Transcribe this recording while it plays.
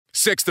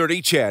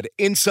630 CHED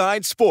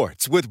Inside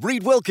Sports with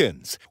Reed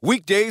Wilkins.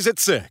 Weekdays at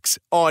 6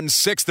 on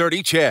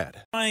 630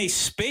 CHED. My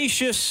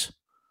spacious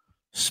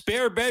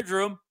spare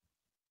bedroom,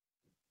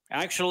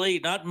 actually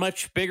not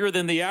much bigger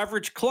than the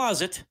average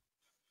closet.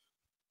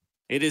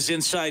 It is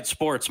Inside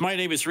Sports. My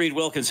name is Reed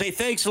Wilkins. Hey,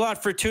 thanks a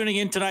lot for tuning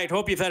in tonight.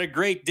 Hope you've had a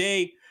great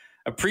day.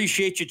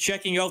 Appreciate you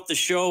checking out the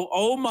show.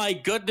 Oh my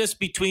goodness,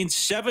 between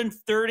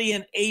 7:30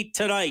 and 8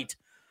 tonight,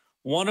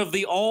 one of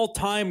the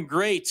all-time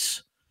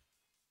greats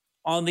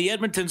on the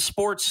Edmonton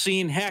sports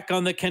scene, heck,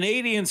 on the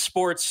Canadian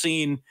sports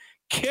scene,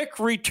 kick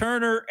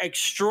returner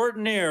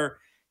extraordinaire,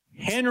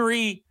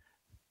 Henry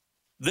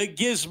the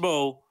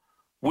Gizmo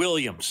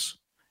Williams,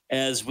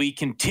 as we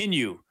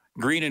continue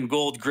Green and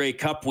Gold Grey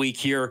Cup week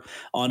here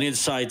on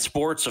Inside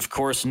Sports. Of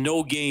course,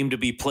 no game to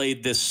be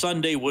played this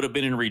Sunday. Would have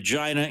been in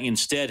Regina.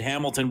 Instead,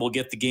 Hamilton will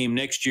get the game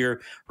next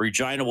year.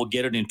 Regina will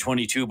get it in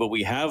 22, but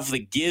we have the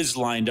Giz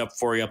lined up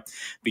for you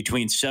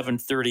between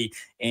 7:30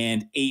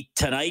 and 8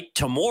 tonight.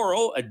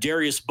 Tomorrow,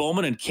 Darius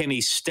Bowman and Kenny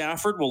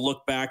Stafford will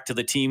look back to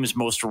the team's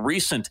most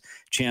recent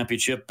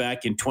championship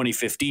back in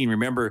 2015.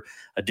 Remember,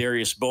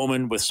 Darius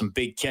Bowman with some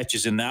big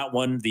catches in that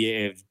one.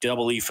 The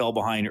Double E fell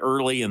behind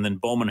early, and then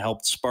Bowman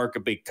helped spark a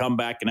big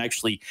comeback and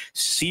actually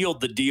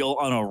sealed the deal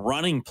on a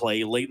running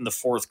play late in the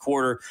fourth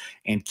quarter.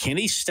 And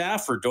Kenny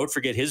Stafford, don't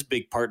forget his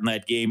big part in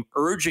that game,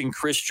 urging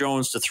Chris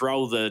Jones to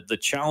throw the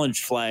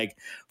challenge flag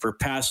for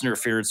pass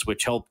interference,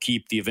 which helped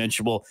keep the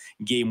eventual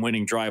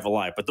game-winning drive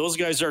alive. But those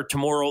guys are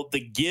tomorrow. The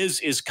Giz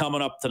is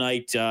coming up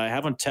tonight. I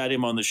haven't had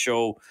him on the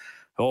show,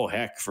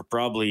 for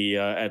probably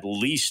at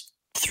least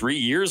 3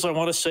 years, I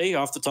want to say,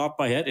 off the top of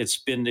my head. It's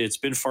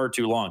been far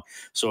too long.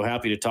 So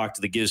happy to talk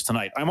to the Giz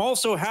tonight. I'm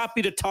also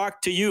happy to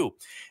talk to you.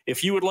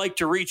 If you would like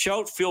to reach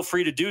out, feel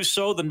free to do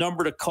so. The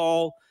number to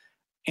call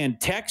and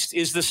text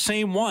is the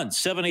same one,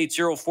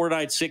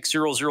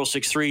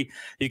 780-496-0063.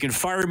 You can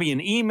fire me an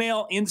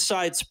email,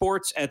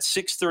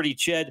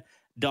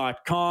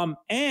 insidesports@630ched.com.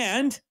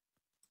 And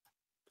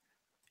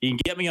you can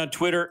get me on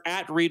Twitter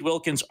at Reed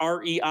Wilkins,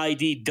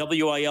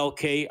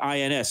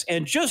 ReidWilkins.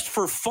 And just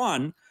for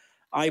fun,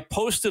 I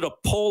posted a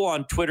poll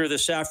on Twitter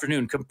this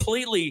afternoon,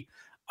 completely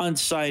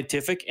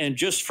unscientific and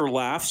just for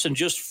laughs and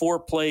just 4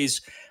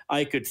 plays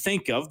I could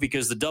think of,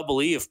 because the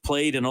Double E have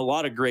played in a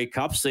lot of Grey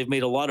Cups. They've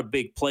made a lot of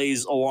big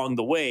plays along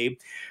the way.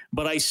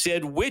 But I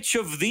said, which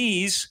of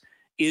these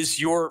is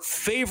your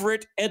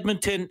favorite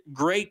Edmonton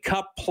Grey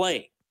Cup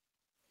play?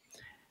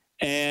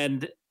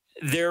 And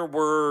there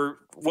were,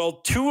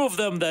 2 of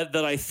them that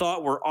I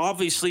thought were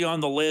obviously on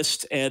the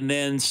list, and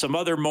then some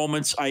other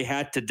moments I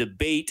had to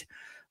debate.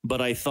 But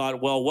I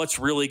thought, what's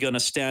really going to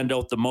stand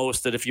out the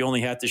most, that if you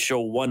only had to show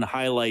one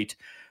highlight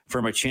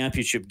from a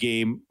championship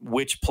game,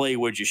 which play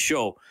would you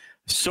show?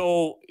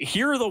 So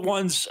here are the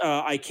ones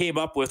I came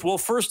up with. Well,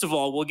 first of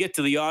all, we'll get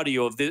to the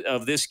audio of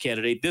this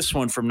candidate, this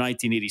one from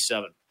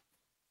 1987.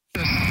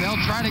 They'll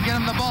try to get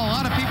him the ball. A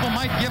lot of people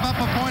might give up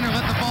a point or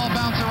let the ball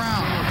bounce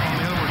around.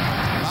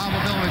 Bob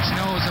Mobilovich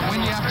knows that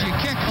after you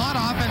kick, a lot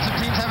of offensive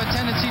teams have a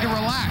tendency to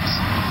relax.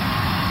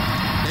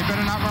 They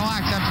better not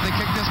relax after they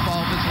kick this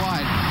ball if it's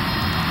wide.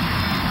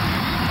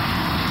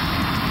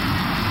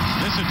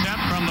 This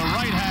attempt from the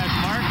right hash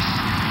marks.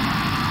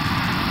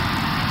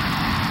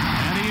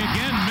 And he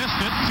again missed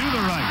it to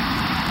the right.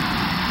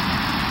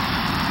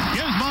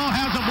 Gizmo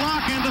has a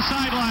block in the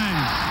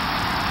sidelines.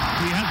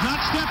 He has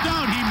not stepped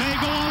out. He may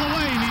go all the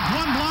way. He needs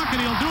one block and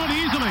he'll do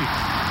it easily.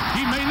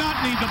 He may not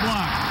need the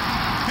block.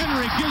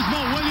 Henry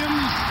Gizmo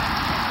Williams,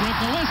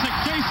 with Olisic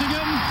chasing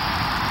him,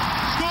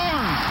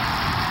 scores.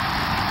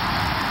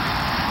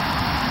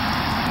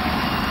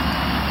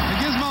 The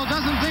Gizmo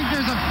doesn't think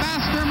there's a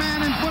faster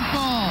man in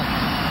football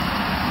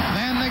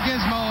than the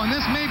Gizmo, and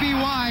this may be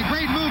why.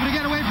 Great move to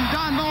get away from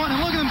Don Bowen,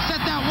 and look at him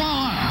set that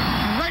wall up,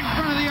 and right in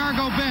front of the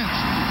Argo bench.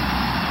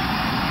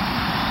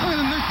 Look at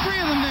them, there's 3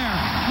 of them there.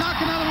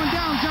 Knock another one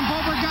down, jump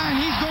over a guy, and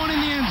he's going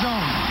in the end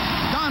zone.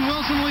 Don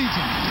Wilson leads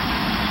him.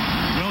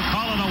 We'll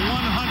call it a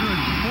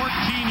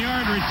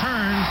 114-yard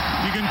return.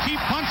 You can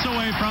keep punts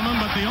away from him,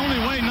 but the only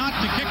way not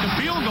to kick a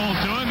field goal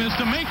to him is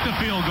to make the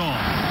field goal.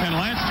 And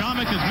Lance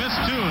Tomic has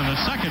missed 2, and the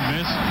second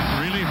miss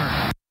really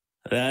hurt.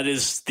 That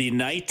is the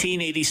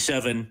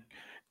 1987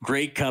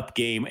 Grey Cup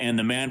game, and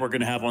the man we're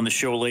going to have on the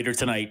show later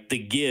tonight, the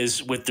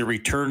Giz, with the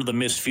return of the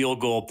missed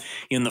field goal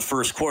in the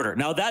first quarter.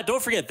 Now,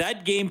 don't forget,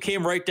 that game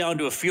came right down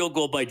to a field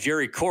goal by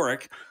Jerry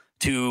Korek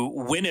to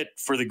win it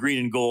for the Green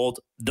and Gold,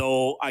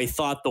 though I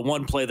thought the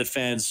one play that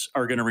fans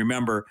are going to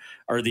remember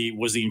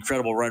was the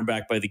incredible run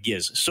back by the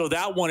Giz. So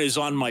that one is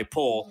on my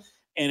poll,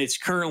 and it's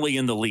currently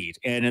in the lead.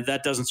 And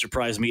that doesn't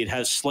surprise me. It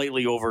has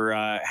slightly over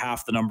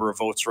half the number of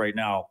votes right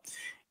now.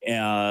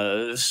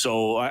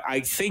 So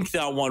I think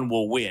that one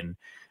will win.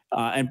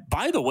 And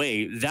by the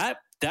way, that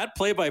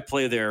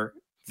play-by-play there,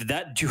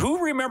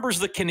 who remembers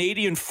the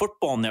Canadian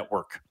Football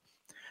Network?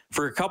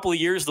 For a couple of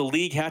years, the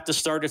league had to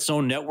start its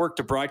own network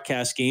to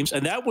broadcast games,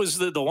 and that was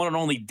the one and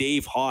only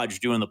Dave Hodge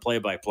doing the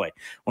play-by-play,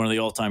 one of the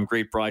all-time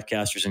great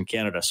broadcasters in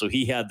Canada. So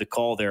he had the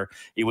call there.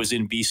 It was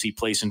in BC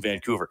Place in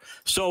Vancouver.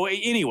 So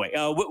anyway,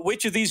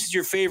 which of these is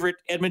your favorite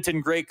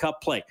Edmonton Grey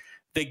Cup play?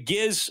 The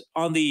Giz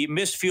on the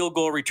missed field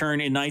goal return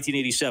in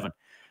 1987.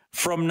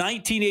 From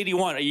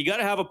 1981, you got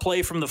to have a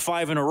play from the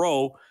 5 in a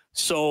row.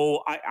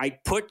 So I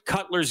put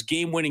Cutler's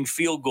game-winning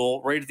field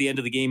goal right at the end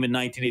of the game in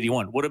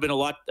 1981. Would have been a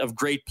lot of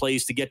great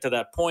plays to get to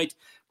that point,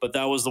 but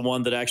that was the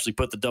one that actually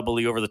put the Double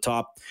E over the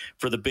top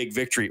for the big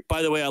victory.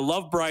 By the way, I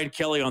love Brian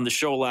Kelly on the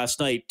show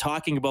last night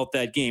talking about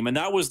that game, and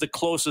that was the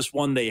closest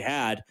one they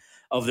had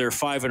of their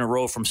 5 in a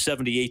row from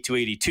 78 to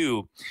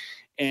 82.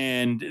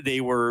 And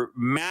they were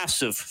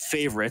massive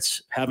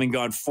favorites, having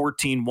gone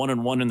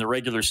 14-1-1 in the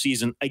regular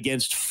season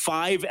against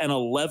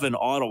 5-11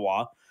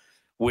 Ottawa,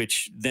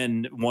 which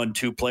then won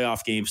 2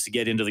 playoff games to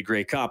get into the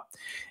Grey Cup.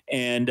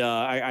 And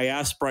I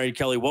asked Brian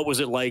Kelly, what was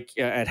it like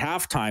at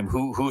halftime?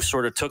 Who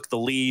sort of took the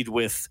lead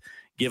with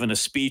giving a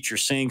speech or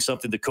saying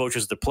something to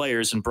coaches, the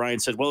players? And Brian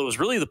said, well, it was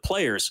really the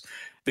players.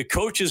 The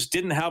coaches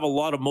didn't have a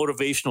lot of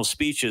motivational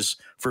speeches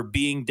for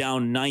being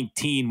down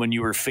 19 when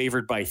you were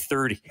favored by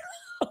 30.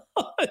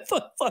 I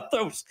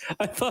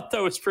thought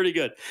that was pretty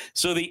good.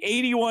 So the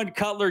 81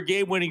 Cutler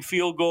game-winning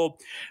field goal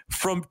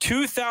from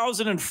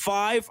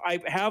 2005. I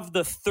have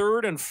the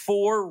 3rd and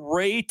 4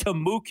 Ray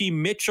Tamuki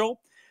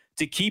Mitchell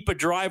to keep a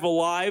drive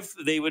alive.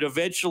 They would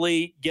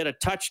eventually get a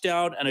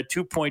touchdown and a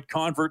 2-point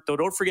convert. Though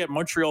don't forget,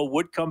 Montreal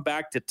would come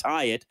back to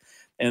tie it.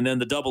 And then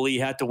the Double E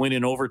had to win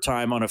in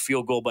overtime on a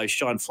field goal by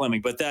Sean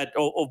Fleming. But that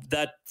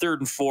 3rd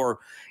and 4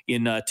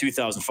 in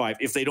 2005,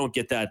 if they don't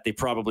get that, they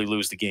probably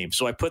lose the game.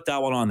 So I put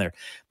that one on there.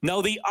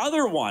 Now, the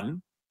other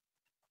one,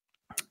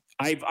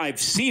 I've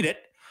seen it.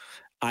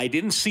 I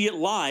didn't see it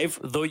live,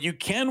 though you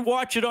can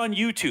watch it on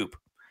YouTube.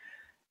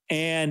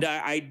 And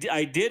I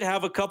did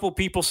have a couple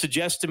people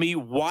suggest to me,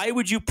 why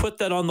would you put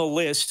that on the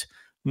list?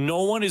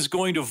 No one is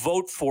going to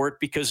vote for it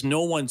because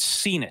no one's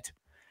seen it.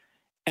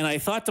 And I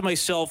thought to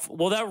myself,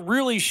 well, that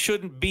really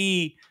shouldn't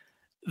be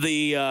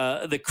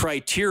the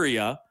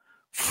criteria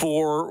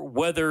for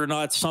whether or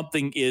not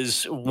something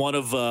is one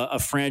of a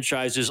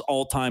franchise's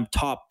all-time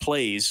top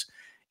plays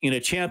in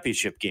a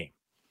championship game.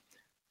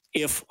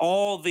 If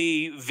all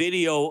the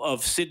video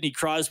of Sidney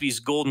Crosby's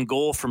golden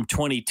goal from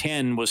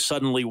 2010 was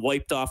suddenly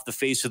wiped off the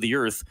face of the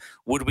earth,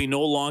 would we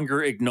no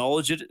longer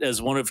acknowledge it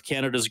as one of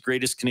Canada's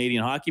greatest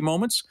Canadian hockey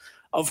moments?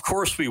 Of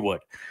course we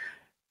would.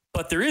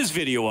 But there is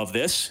video of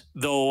this,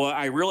 though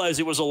I realize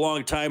it was a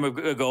long time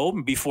ago,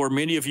 before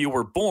many of you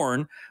were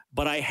born.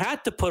 But I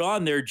had to put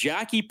on there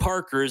Jackie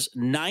Parker's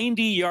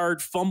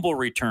 90-yard fumble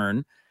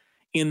return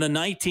in the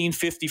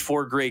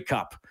 1954 Grey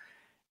Cup.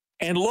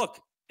 And look,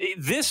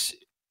 this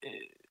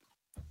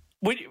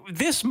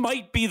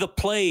might be the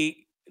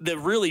play that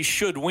really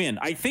should win.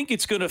 I think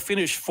it's going to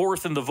finish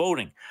 4th in the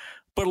voting.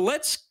 But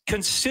let's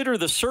consider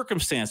the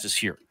circumstances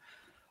here.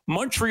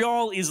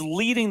 Montreal is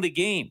leading the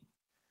game.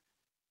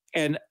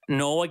 And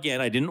no,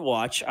 again, I didn't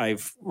watch.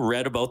 I've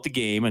read about the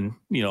game and,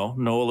 know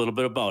a little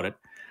bit about it.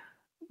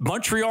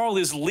 Montreal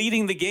is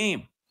leading the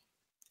game,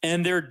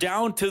 and they're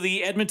down to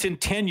the Edmonton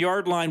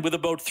 10-yard line with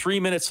about 3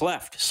 minutes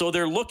left. So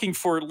they're looking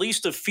for at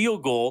least a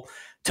field goal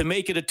to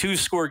make it a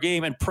 2-score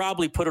game and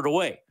probably put it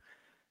away.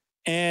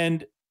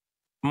 And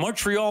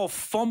Montreal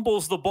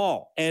fumbles the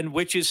ball, and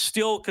which is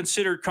still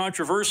considered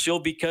controversial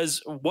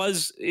because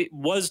it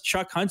was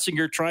Chuck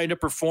Hunsinger trying to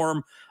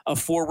perform a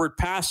forward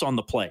pass on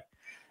the play.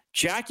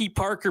 Jackie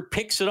Parker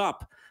picks it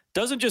up,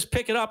 doesn't just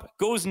pick it up,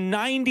 goes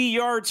 90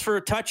 yards for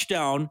a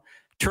touchdown,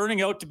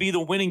 turning out to be the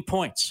winning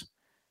points.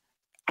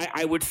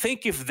 I would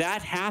think if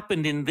that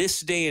happened in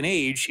this day and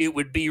age, it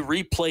would be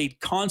replayed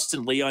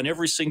constantly on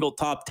every single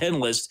top 10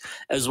 list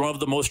as one of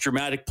the most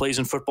dramatic plays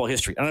in football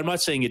history. And I'm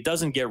not saying it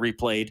doesn't get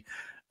replayed,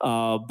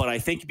 but I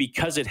think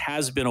because it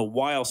has been a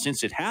while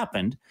since it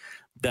happened,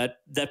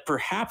 that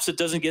perhaps it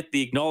doesn't get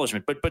the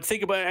acknowledgement. But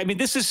think about it. I mean,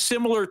 this is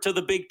similar to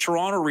the big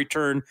Toronto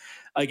return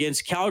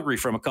against Calgary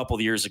from a couple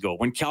of years ago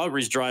when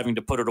Calgary's driving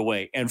to put it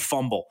away and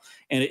fumble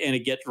and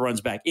it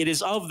runs back. It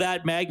is of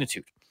that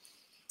magnitude.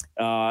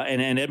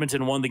 And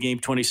Edmonton won the game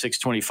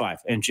 26-25.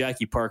 And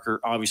Jackie Parker,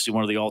 obviously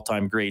one of the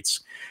all-time greats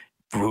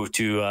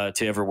to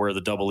ever wear the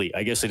Double E.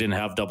 I guess they didn't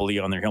have Double E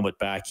on their helmet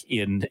back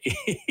in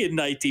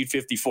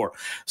 1954.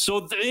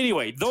 So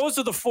anyway, those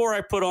are the 4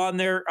 I put on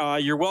there.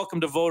 You're welcome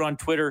to vote on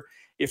Twitter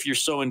if you're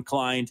so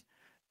inclined.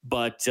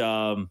 But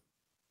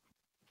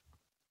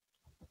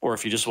or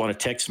if you just want to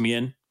text me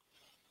in.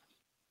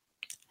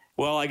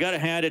 Well, I got to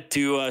hand it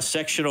to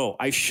Section O.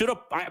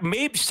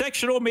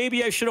 Section O,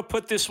 maybe I should have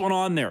put this one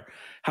on there.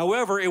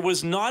 However, it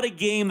was not a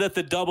game that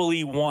the Double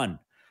E won.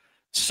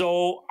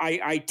 So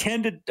I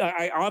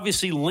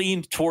obviously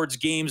leaned towards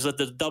games that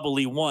the Double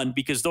E won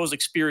because those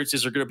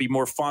experiences are going to be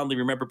more fondly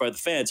remembered by the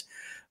fans.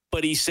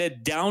 But he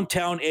said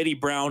downtown Eddie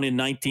Brown in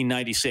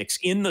 1996,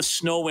 in the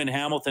snow in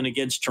Hamilton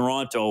against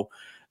Toronto,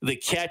 the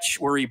catch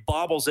where he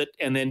bobbles it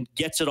and then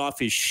gets it off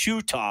his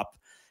shoe top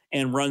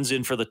and runs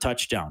in for the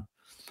touchdown.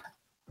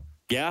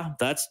 Yeah,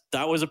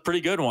 that was a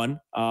pretty good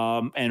one.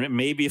 And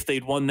maybe if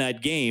they'd won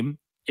that game,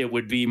 it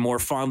would be more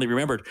fondly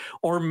remembered.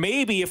 Or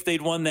maybe if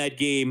they'd won that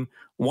game,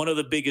 one of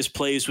the biggest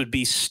plays would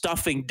be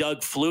stuffing Doug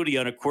Flutie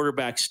on a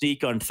quarterback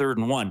sneak on 3rd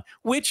and 1,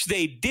 which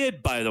they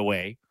did, by the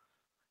way.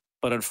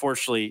 But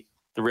unfortunately,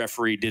 the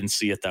referee didn't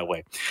see it that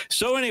way.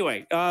 So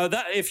anyway,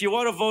 if you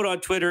want to vote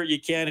on Twitter,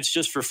 you can. It's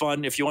just for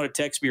fun. If you want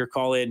to text me or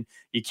call in,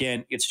 you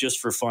can. It's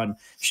just for fun.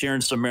 Sharing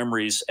some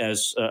memories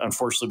as,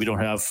 unfortunately, we don't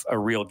have a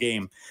real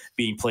game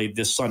being played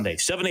this Sunday.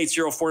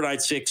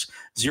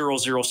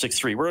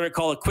 780-496-0063. We're going to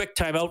call a quick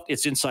timeout.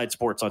 It's Inside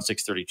Sports on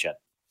 630 CHED.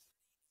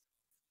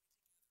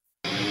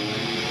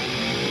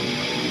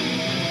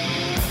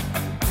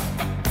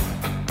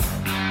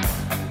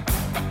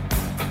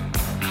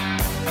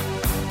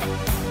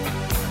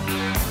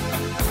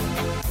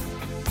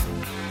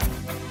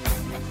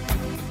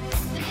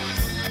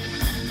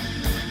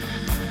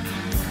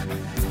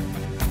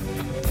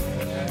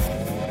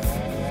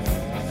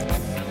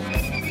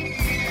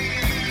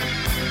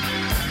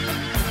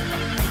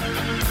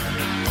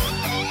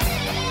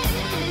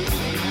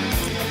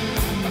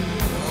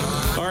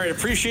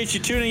 Appreciate you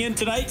tuning in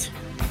tonight.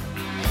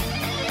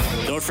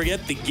 Don't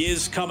forget the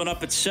Giz coming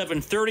up at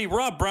 7:30.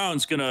 Rob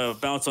Brown's going to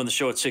bounce on the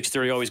show at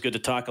 6:30. Always good to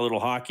talk a little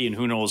hockey and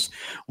who knows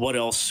what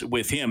else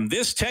with him.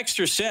 This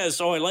texter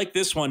says, I like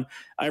this one.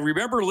 I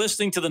remember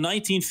listening to the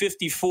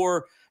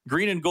 1954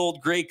 Green and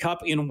Gold Grey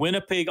Cup in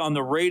Winnipeg on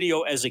the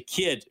radio as a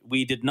kid.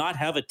 We did not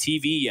have a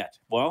TV yet.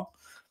 Well,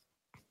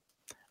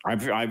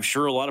 I'm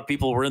sure a lot of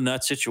people were in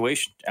that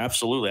situation.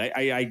 Absolutely.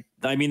 I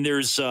mean,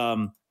 there's...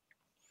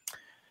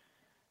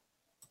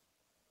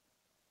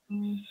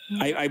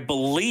 I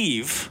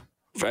believe,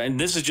 and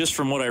this is just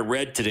from what I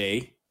read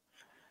today,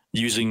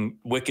 using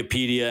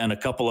Wikipedia and a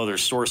couple other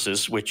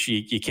sources, which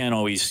you can't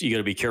always, you got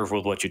to be careful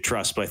with what you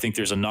trust, but I think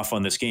there's enough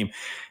on this game.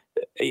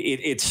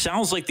 It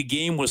sounds like the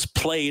game was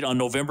played on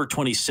November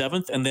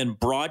 27th and then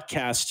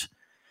broadcast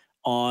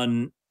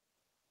on,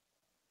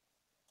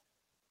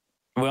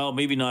 well,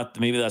 maybe not.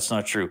 Maybe that's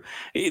not true.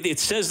 It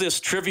says this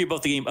trivia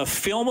about the game. A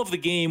film of the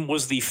game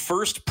was the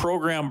first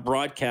program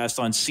broadcast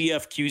on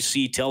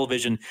CFQC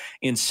television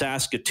in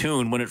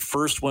Saskatoon when it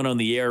first went on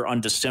the air on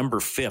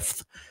December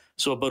 5th.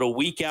 So about a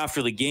week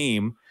after the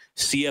game,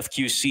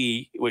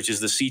 CFQC, which is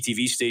the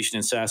CTV station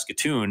in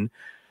Saskatoon,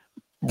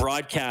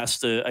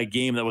 broadcast a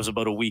game that was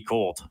about a week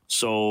old.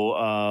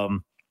 So,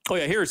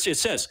 here it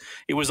says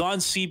it was on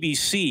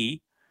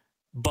CBC,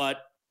 but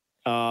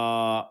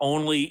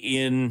only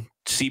in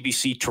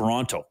CBC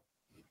Toronto.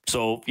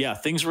 So yeah,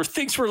 things were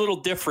a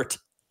little different.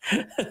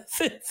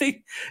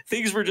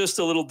 Things were just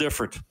a little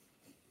different.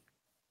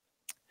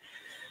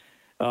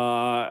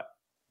 Al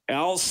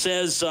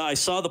says, I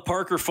saw the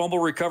Parker fumble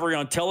recovery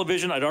on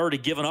television. I'd already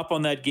given up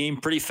on that game.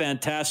 Pretty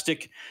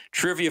fantastic.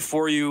 Trivia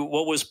for you.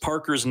 What was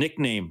Parker's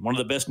nickname? One of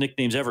the best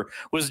nicknames ever.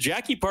 Was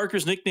Jackie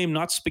Parker's nickname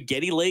not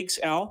Spaghetti Legs,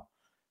 Al?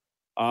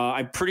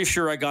 I'm pretty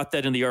sure I got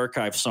that in the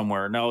archive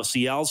somewhere. Now,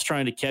 see, Al's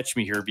trying to catch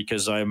me here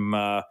because I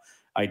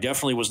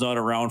definitely was not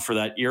around for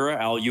that era.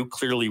 Al, you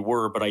clearly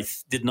were, but I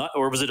did not,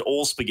 or was it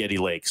Old Spaghetti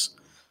Legs?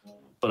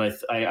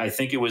 But I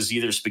think it was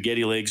either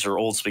Spaghetti Legs or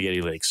Old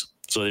Spaghetti Legs.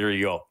 So there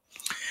you go.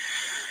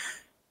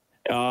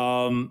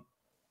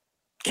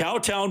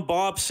 Cowtown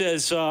Bob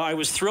says, I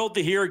was thrilled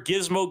to hear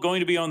Gizmo going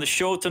to be on the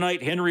show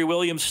tonight. Henry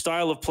Williams'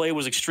 style of play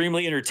was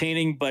extremely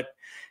entertaining, but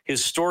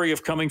his story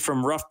of coming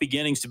from rough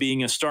beginnings to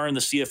being a star in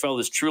the CFL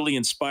is truly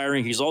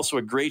inspiring. He's also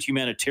a great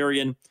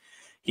humanitarian.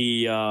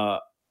 He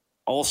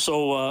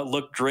also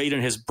looked great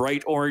in his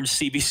bright orange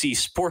CBC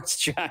Sports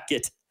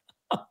jacket.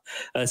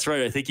 That's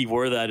right. I think he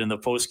wore that in the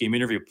post-game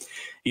interview.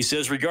 He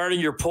says, regarding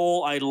your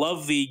poll, I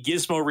love the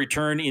Gizmo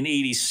return in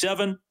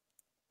 87.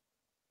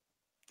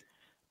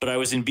 But I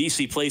was in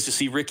BC Place to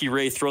see Ricky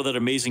Ray throw that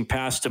amazing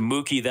pass to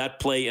Mookie. That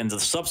play and the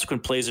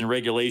subsequent plays in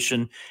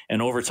regulation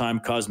and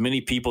overtime caused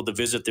many people to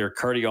visit their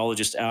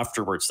cardiologist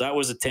afterwards. That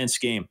was a tense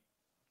game.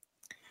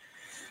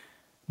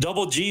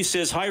 Double G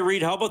says, hi,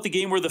 Reed. How about the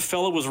game where the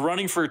fellow was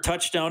running for a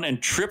touchdown and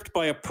tripped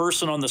by a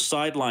person on the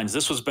sidelines?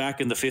 This was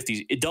back in the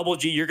 50s. Double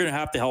G, you're going to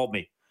have to help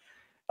me.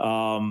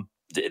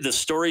 The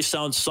story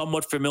sounds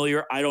somewhat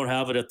familiar. I don't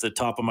have it at the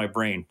top of my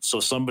brain.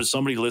 So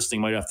somebody listening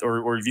might have to,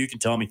 or if you can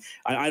tell me.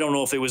 I don't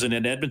know if it was in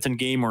an Edmonton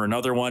game or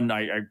another one.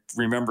 I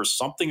remember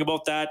something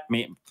about that.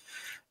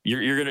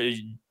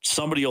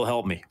 Somebody will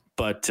help me.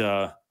 But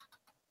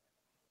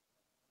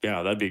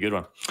yeah, that'd be a good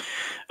one.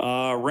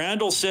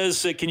 Randall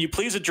says, can you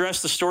please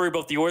address the story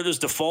about the Oilers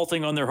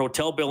defaulting on their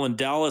hotel bill in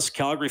Dallas?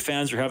 Calgary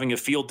fans are having a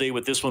field day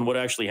with this one. What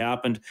actually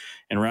happened?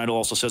 And Randall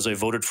also says, I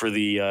voted for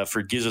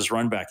for Giz's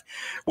run back.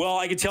 Well,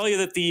 I can tell you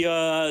that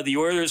the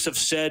Oilers have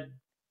said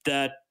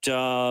that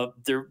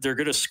they're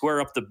going to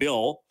square up the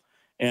bill,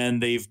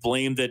 and they've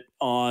blamed it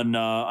on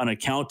an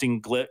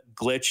accounting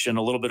glitch and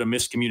a little bit of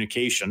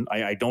miscommunication.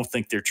 I don't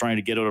think they're trying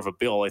to get out of a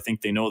bill. I think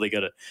they know they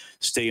got to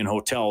stay in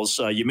hotels.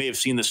 You may have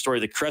seen the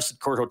story, the Crescent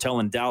Court Hotel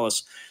in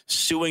Dallas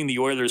suing the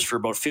Oilers for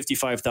about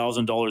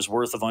 $55,000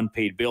 worth of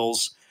unpaid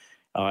bills.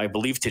 I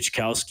believe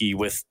Tychkowski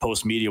with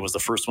Post Media was the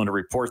first one to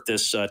report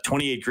this.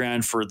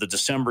 $28,000 for the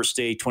December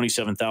stay,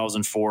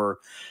 $27,000 for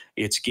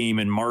its game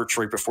in March,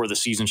 right before the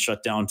season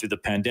shut down through the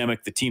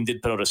pandemic. The team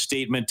did put out a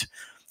statement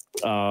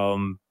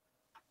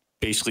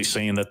basically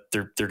saying that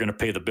they're going to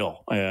pay the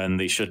bill and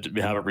they should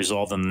have it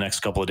resolved in the next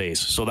couple of days.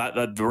 So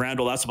that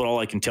Randall, that's about all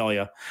I can tell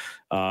you.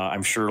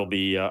 I'm sure it'll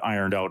be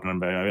ironed out.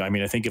 And I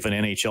mean, I think if an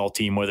NHL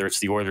team, whether it's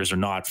the Oilers or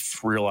not,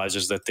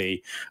 realizes that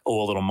they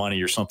owe a little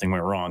money or something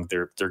went wrong,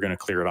 they're going to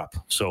clear it up.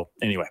 So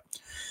anyway,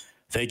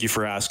 thank you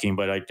for asking,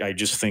 but I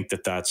just think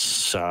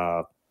that's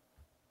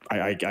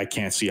I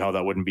can't see how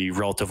that wouldn't be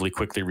relatively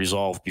quickly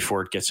resolved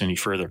before it gets any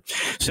further.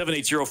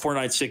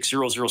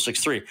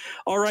 780-496-0063.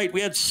 All right,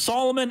 we had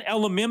Solomon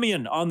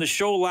Elimimian on the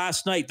show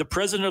last night, the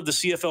president of the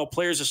CFL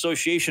Players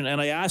Association, and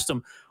I asked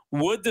him,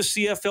 would the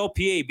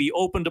CFLPA be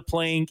open to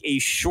playing a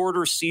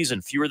shorter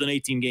season, fewer than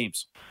 18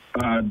 games?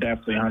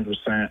 Definitely, 100%.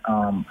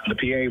 The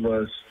PA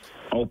was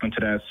open to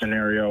that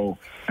scenario.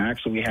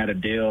 Actually, we had a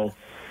deal.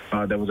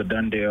 There was a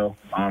done deal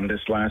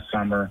this last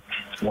summer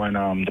when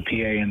the PA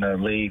and the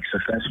league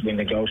successfully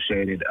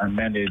negotiated,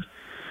 amended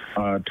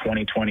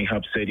 2020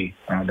 Hub City.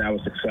 That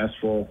was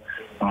successful.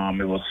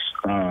 It was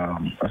a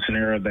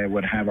scenario that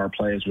would have our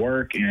players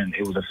work, and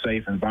it was a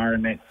safe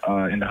environment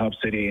in the Hub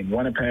City in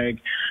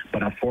Winnipeg.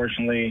 But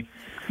unfortunately,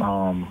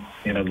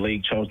 the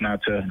league chose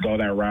not to go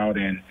that route,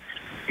 and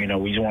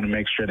we just want to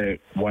make sure that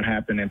what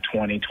happened in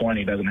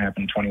 2020 doesn't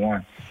happen in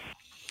 21.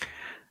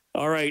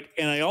 All right,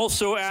 and I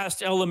also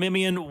asked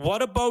Elimimian,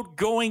 what about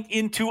going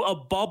into a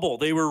bubble?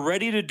 They were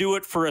ready to do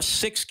it for a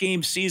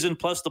 6-game season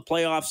plus the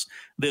playoffs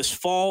this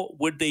fall.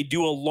 Would they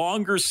do a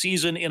longer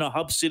season in a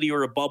hub city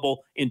or a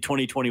bubble in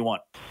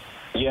 2021?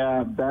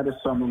 Yeah, that is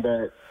something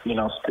that,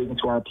 speaking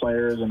to our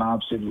players, and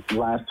obviously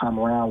last time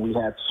around we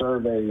had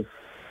surveys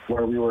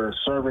where we were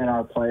surveying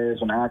our players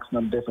and asking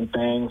them different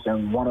things,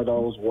 and one of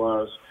those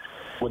was,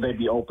 would they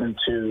be open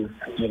to,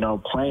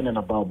 playing in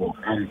a bubble?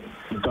 And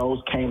those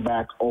came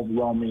back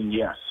overwhelming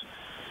yes.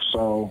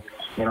 So,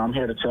 I'm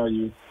here to tell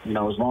you, as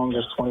long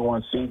as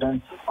 21 season,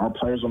 our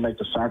players will make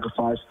the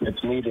sacrifice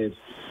that's needed,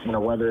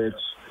 whether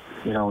it's,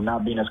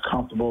 not being as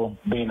comfortable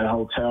being in a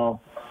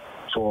hotel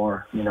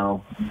for, a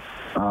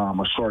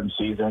shortened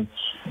season.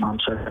 I'm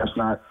sure that's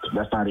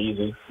not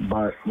easy,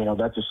 but,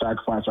 that's a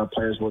sacrifice our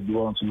players would be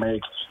willing to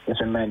make if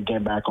it meant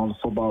getting back on the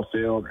football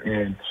field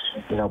and,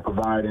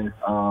 providing,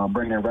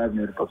 bringing in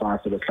revenue to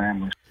provide for the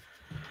families.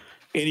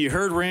 And you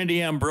heard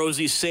Randy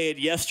Ambrosie say it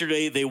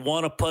yesterday. They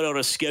want to put out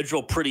a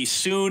schedule pretty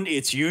soon.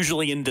 It's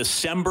usually in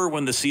December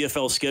when the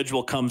CFL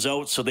schedule comes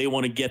out, so they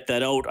want to get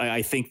that out.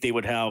 I think they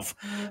would have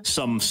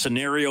some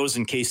scenarios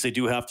in case they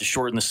do have to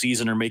shorten the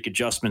season or make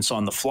adjustments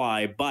on the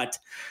fly. But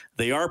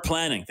they are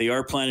planning. They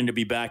are planning to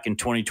be back in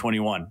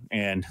 2021,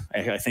 and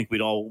I think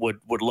we'd all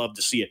would love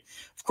to see it.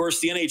 Of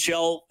course, the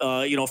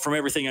NHL, from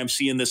everything I'm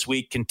seeing this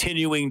week,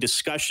 continuing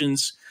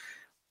discussions.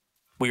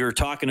 We were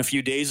talking a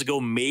few days ago,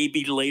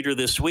 maybe later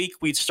this week,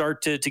 we'd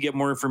start to get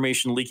more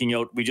information leaking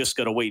out. We just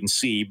got to wait and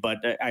see. But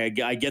I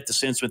get the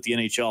sense with the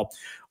NHL,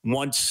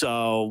 once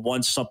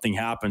something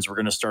happens, we're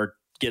going to start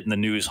getting the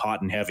news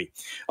hot and heavy.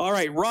 All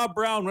right, Rob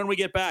Brown, when we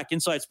get back,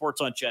 Inside Sports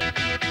on Chet.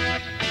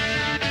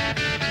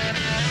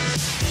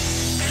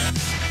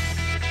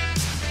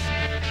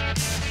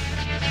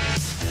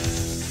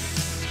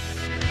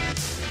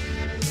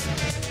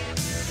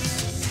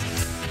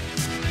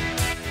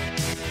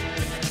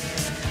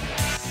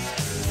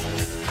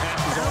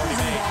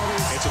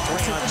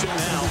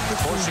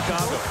 For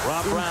Chicago,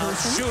 Rob Brown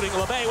shooting.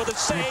 LeMay with a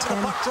save. The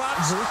puck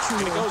drops,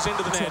 and it goes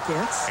into the net.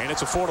 And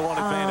it's a 4-1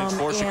 advantage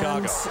for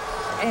Chicago.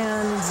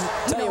 And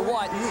tell you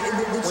what,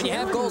 when you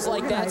have goals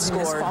like that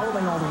scored,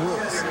 following all the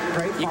rules,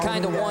 right? You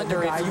kind of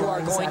wonder if you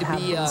are going to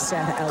be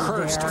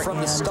cursed from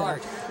the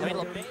start.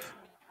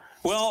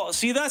 Well,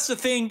 see, that's the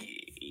thing.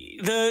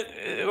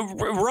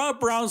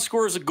 Rob Brown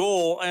scores a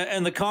goal,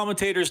 and the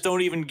commentators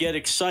don't even get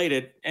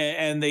excited,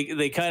 and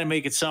they kind of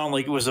make it sound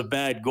like it was a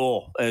bad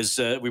goal as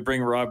we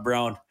bring Rob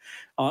Brown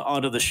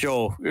onto the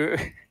show.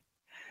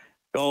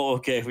 Oh,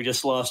 okay. We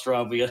just lost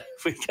Rob. We got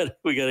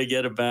to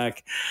get him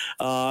back.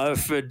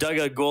 Dug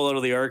a goal out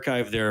of the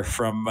archive there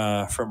from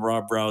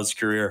Rob Brown's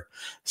career.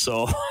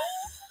 So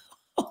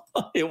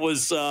it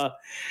was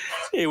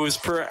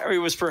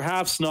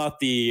perhaps not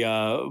the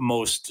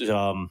most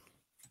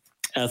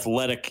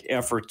athletic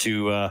effort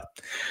to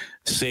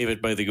save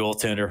it by the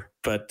goaltender,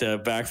 but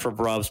back from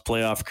Rob's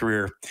playoff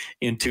career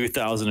in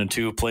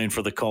 2002, playing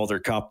for the Calder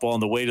Cup, on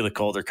the way to the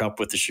Calder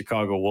Cup with the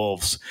Chicago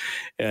Wolves.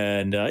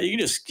 And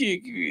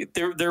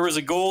there was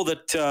a goal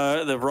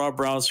that Rob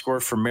Brown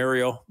scored for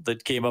Mario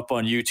that came up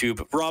on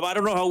YouTube. Rob, I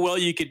don't know how well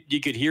you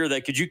could hear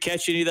that. Could you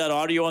catch any of that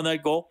audio on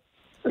that goal?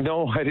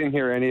 No, I didn't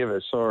hear any of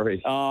it.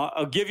 Sorry.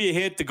 I'll give you a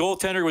hint. The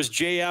goaltender was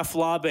J.F.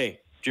 Labe.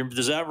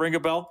 Does that ring a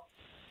bell?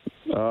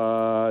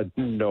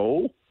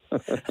 No. I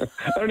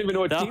don't even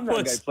know what team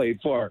that guy played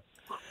for.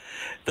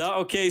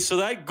 Okay, so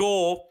that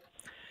goal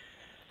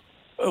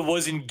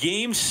was in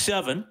Game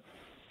 7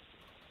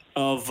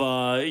 of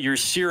your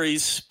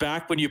series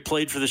back when you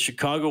played for the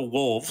Chicago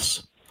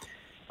Wolves.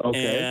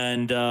 Okay.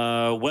 And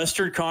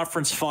Western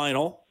Conference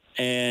Final,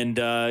 and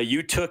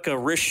you took a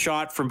wrist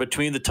shot from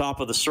between the top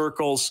of the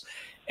circles,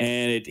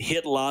 and it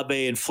hit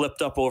Labe and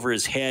flipped up over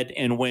his head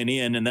and went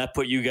in, and that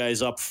put you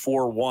guys up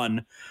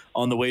 4-1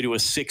 on the way to a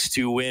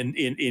 6-2 win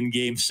in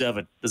Game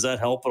 7. Does that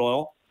help at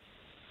all?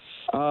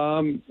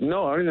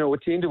 No, I don't know.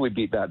 What team did we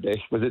beat that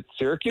day? Was it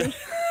Syracuse?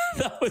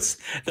 That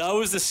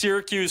was the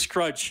Syracuse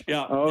Crunch.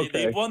 Yeah,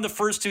 okay. They won the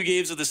first 2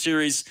 games of the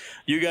series.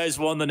 You guys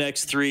won the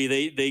next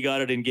 3. They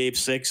got it in Game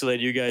 6, so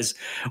then you guys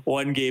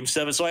won Game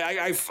 7. So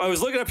I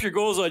was looking up your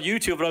goals on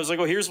YouTube, and I was like,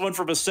 oh, here's one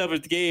from a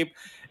 7th game,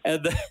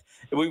 and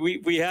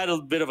we had a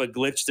bit of a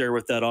glitch there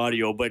with that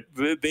audio. But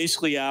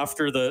basically,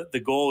 after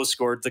the goal was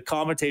scored, the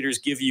commentators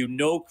give you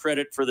no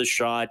credit for the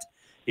shot.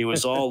 It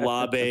was all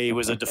Labe. It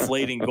was a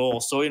deflating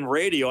goal. So in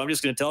radio, I'm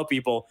just going to tell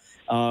people,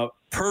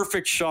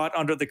 perfect shot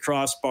under the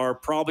crossbar,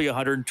 probably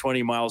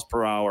 120 miles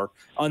per hour,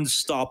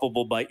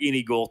 unstoppable by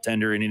any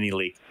goaltender in any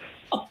league.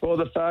 Well,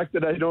 the fact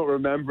that I don't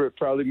remember it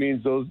probably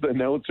means those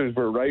announcers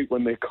were right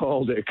when they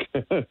called it.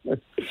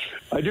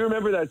 I do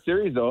remember that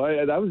series,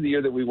 though. That was the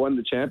year that we won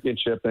the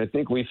championship, and I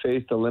think we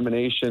faced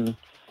elimination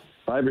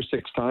 5 or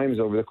 6 times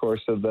over the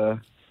course of the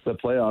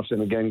playoffs,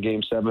 and again,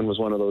 Game 7 was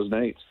one of those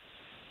nights.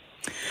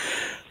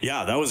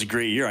 Yeah, that was a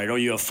great year. I know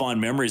you have fond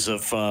memories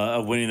of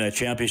winning that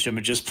championship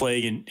and just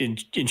playing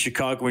in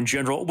Chicago in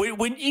general.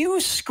 When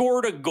you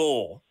scored a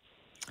goal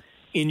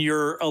in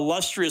your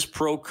illustrious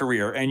pro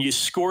career, and you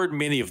scored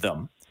many of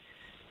them,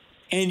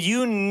 and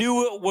you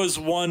knew it was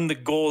one the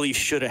goalie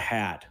should have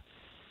had,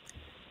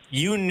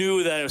 you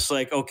knew that it's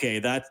like, okay,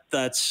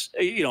 that's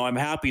I'm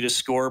happy to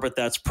score, but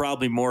that's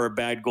probably more a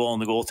bad goal on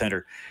the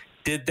goaltender.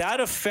 Did that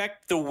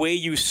affect the way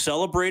you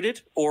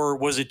celebrated, or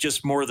was it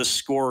just more the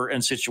score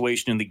and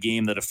situation in the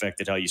game that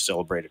affected how you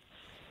celebrated?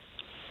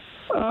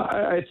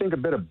 I think a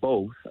bit of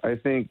both. I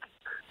think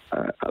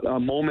a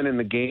moment in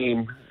the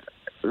game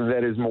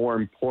that is more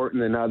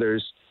important than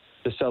others,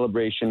 the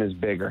celebration is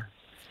bigger.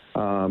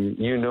 When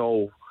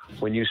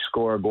you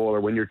score a goal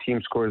or when your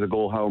team scores a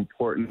goal, how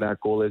important that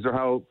goal is or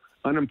how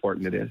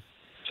unimportant it is.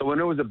 So when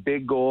it was a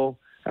big goal,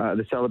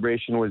 the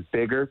celebration was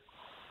bigger.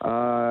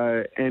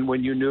 And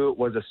when you knew it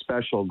was a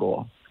special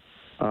goal.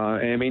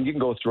 I mean, you can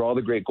go through all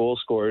the great goal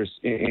scorers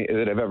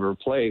that I've ever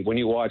played. When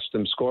you watch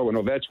them score, when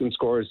Ovechkin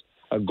scores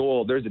a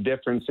goal, there's a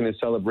difference in his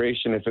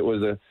celebration if it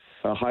was a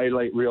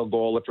highlight reel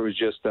goal, if it was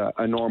just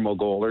a normal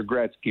goal, or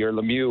Gretzky, or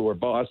Lemieux, or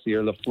Bossy,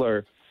 or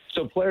Lafleur.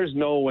 So players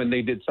know when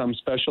they did something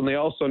special, and they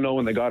also know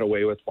when they got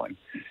away with one.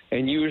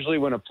 And usually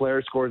when a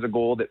player scores a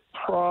goal that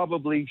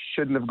probably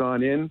shouldn't have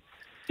gone in,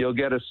 you'll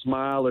get a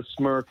smile, a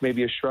smirk,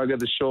 maybe a shrug of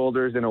the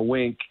shoulders, and a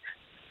wink.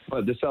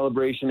 But the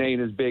celebration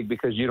ain't as big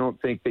because you don't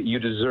think that you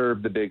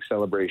deserve the big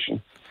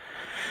celebration.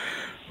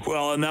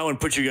 Well, and that one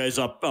put you guys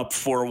up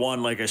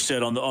 4-1, like I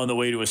said, on the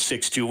way to a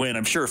 6-2 win.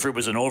 I'm sure if it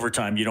was an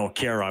overtime, you don't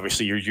care.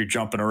 Obviously, you're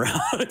jumping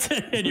around,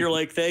 and you're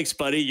like, "Thanks,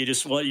 buddy. You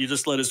just let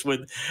us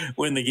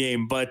win the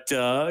game." But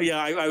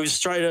I was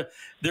trying to.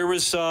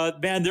 There's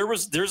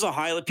a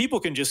highlight. People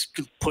can just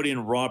put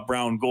in Rob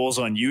Brown goals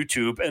on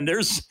YouTube, and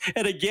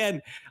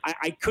again,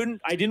 I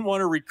didn't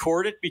want to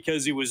record it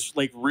because it was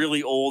like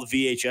really old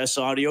VHS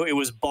audio. It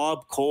was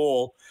Bob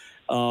Cole.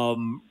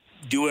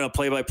 Doing a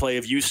play-by-play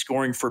of you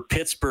scoring for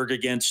Pittsburgh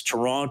against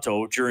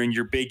Toronto during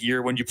your big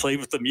year when you played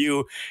with them.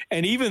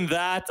 And even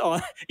that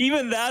on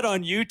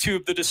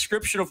YouTube, the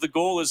description of the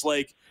goal is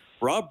like,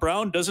 Rob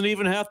Brown doesn't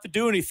even have to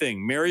do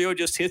anything. Mario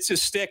just hits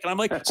his stick. And I'm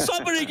like,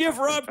 somebody give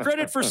Rob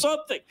credit for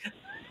something.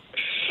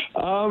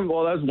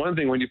 Well, that's one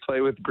thing when you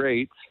play with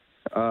greats.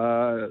 The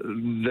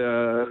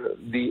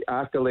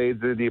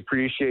accolades or the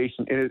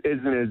appreciation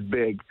isn't as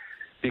big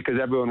because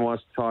everyone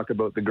wants to talk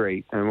about the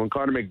great. And when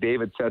Connor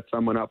McDavid set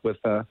someone up with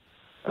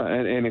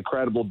an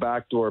incredible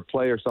backdoor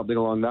play or something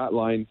along that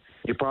line,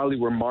 you probably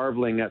were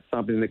marveling at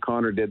something that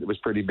Connor did that was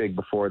pretty big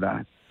before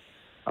that.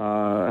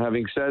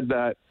 Having said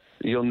that,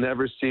 you'll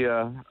never see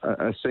a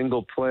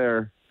single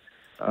player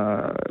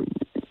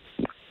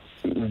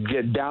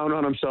get down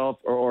on himself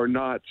or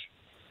not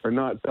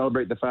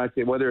celebrate the fact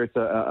that whether it's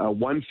a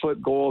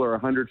 1-foot goal or a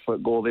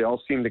 100-foot goal, they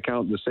all seem to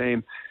count the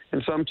same.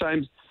 And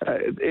sometimes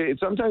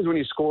when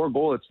you score a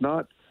goal, it's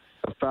not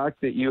the fact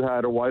that you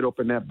had a wide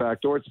open net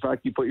back door. It's the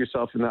fact you put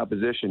yourself in that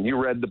position.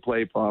 You read the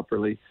play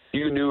properly.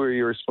 You knew where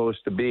you were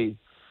supposed to be.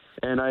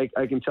 And I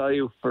can tell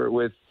you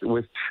with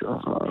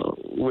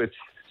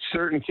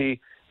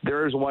certainty,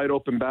 there's wide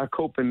open back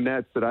open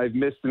nets that I've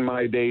missed in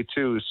my day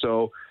too.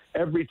 So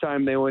every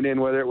time they went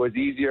in, whether it was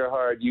easy or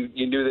hard, you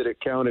knew that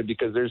it counted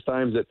because there's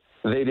times that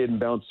they didn't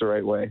bounce the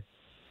right way.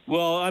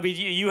 Well, I mean,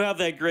 you have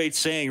that great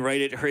saying, right?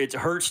 It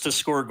hurts to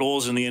score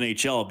goals in the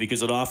NHL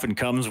because it often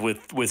comes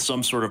with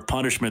some sort of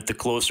punishment the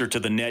closer to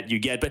the net you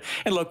get.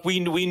 And look, we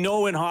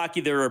know in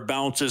hockey there are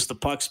bounces, the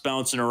puck's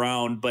bouncing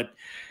around, but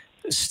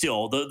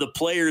still, the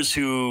players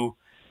who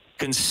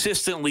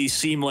consistently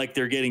seem like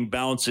they're getting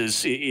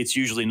bounces, it's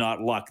usually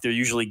not luck. They're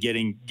usually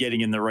getting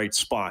in the right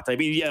spot. I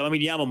mean,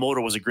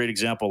 Yamamoto was a great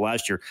example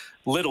last year.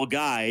 Little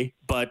guy,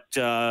 but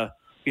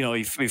he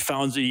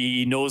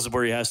knows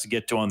where he has to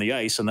get to on the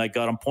ice, and that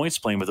got him points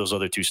playing with those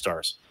other two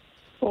stars.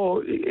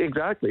 Oh,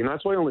 exactly. And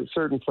that's why only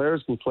certain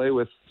players can play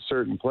with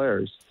certain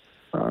players.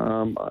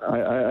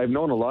 I've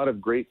known a lot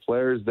of great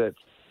players that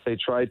they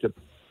tried to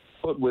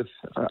put with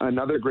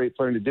another great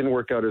player and it didn't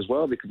work out as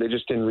well because they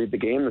just didn't read the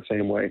game the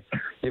same way.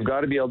 You've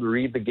got to be able to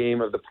read the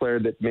game of the player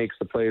that makes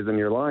the plays in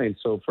your line.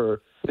 So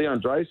for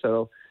Leon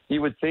Draisaitl,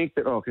 you would think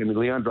that,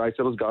 Leon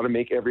Draisaitl's got to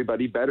make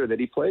everybody better that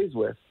he plays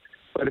with.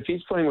 But if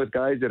he's playing with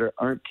guys that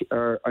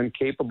are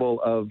incapable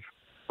of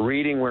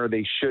reading where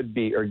they should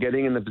be or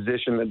getting in the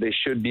position that they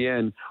should be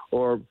in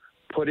or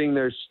putting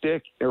their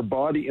stick or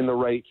body in the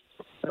right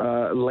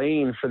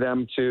lane for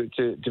them to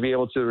be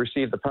able to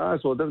receive the pass,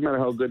 well, it doesn't matter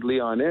how good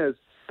Leon is,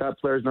 that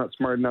player's not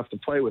smart enough to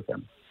play with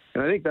him.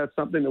 And I think that's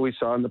something that we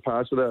saw in the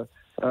past with a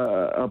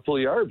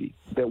Puljujarvi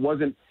that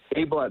wasn't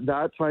able at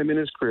that time in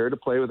his career to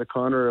play with a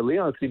Connor or a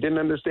Leon because he didn't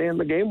understand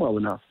the game well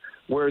enough.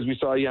 Whereas we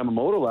saw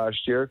Yamamoto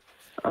last year,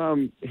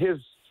 his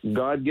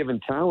God-given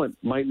talent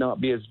might not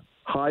be as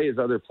high as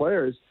other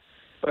players,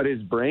 but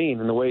his brain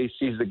and the way he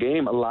sees the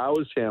game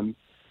allows him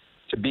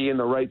to be in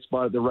the right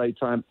spot at the right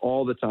time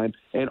all the time.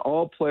 And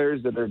all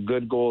players that are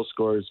good goal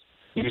scorers,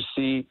 you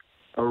see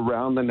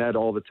around the net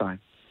all the time.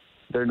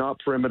 They're not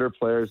perimeter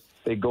players.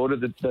 They go to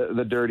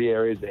the dirty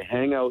areas. They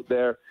hang out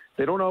there.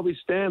 They don't always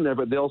stand there,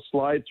 but they'll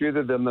slide through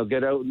them. They'll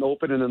get out and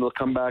open, and then they'll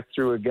come back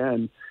through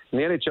again. In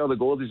the NHL, the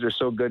goalies are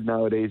so good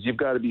nowadays. You've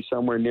got to be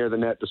somewhere near the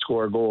net to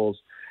score goals.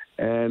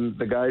 And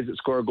the guys that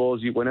score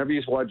goals, whenever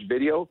you watch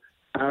video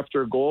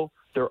after a goal,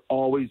 they're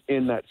always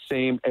in that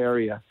same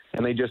area.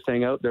 And they just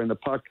hang out there, and the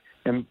puck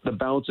and the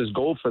bounces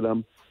go for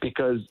them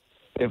because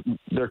if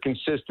they're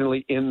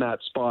consistently in that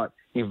spot,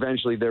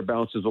 eventually their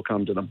bounces will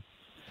come to them.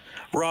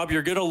 Rob,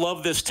 you're going to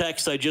love this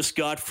text I just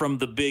got from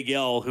the Big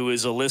L, who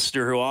is a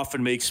listener who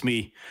often makes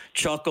me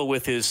chuckle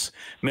with his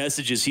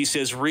messages. He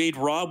says, Reed,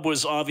 Rob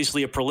was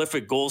obviously a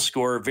prolific goal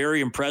scorer,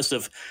 very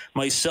impressive.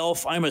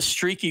 Myself, I'm a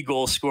streaky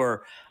goal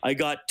scorer. I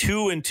got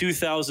 2 in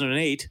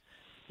 2008.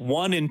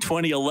 1 in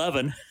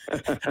 2011,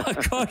 a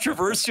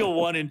controversial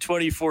 1 in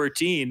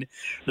 2014.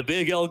 The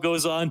Big L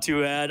goes on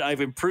to add,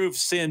 I've improved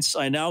since.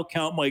 I now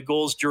count my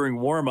goals during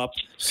warm-up,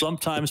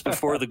 sometimes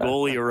before the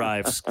goalie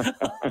arrives.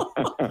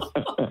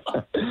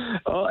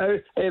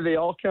 Hey, they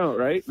all count,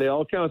 right? They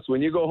all count. So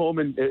when you go home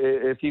and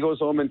if he goes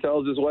home and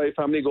tells his wife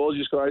how many goals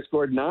you scored, I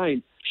scored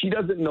 9. She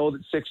doesn't know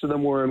that 6 of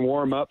them were in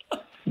warm-up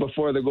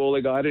before the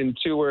goalie got in,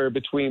 2 were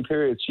between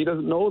periods. She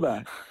doesn't know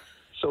that.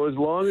 So as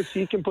long as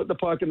he can put the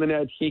puck in the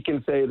net, he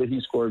can say that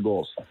he scored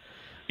goals.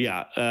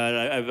 Yeah,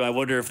 I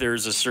wonder if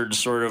there's a certain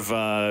sort of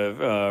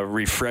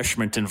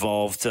refreshment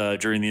involved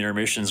during the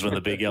intermissions when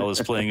the Big L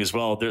is playing as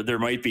well. There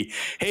might be.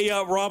 Hey,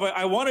 Rob,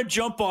 I want to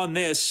jump on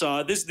this.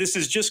 This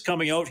is just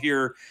coming out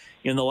here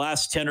in the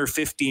last 10 or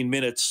 15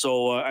 minutes,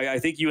 so I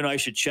think you and I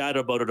should chat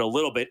about it a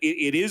little bit.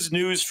 It is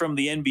news from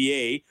the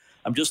NBA.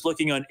 I'm just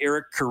looking on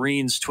Eric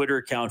Kareen's Twitter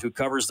account, who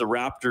covers the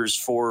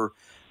Raptors for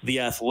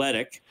The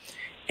Athletic.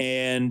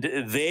 And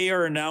they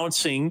are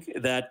announcing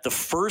that the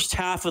first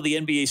half of the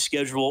NBA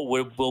schedule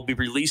will be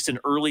released in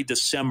early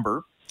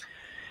December.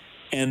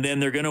 And then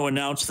they're going to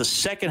announce the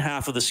second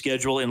half of the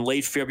schedule in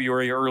late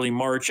February or early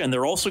March. And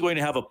they're also going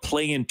to have a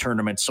play-in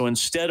tournament. So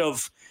instead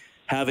of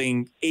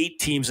having 8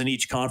 teams in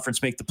each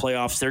conference make the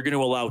playoffs, they're going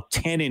to allow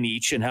 10 in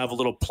each and have a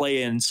little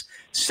play-ins,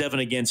 7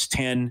 against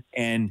 10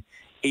 and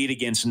 8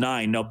 against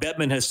 9. Now,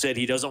 Bettman has said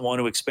he doesn't want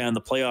to expand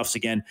the playoffs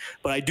again,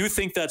 but I do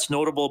think that's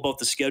notable about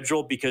the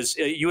schedule because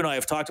you and I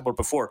have talked about it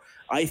before.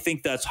 I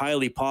think that's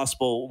highly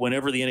possible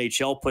whenever the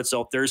NHL puts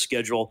out their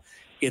schedule.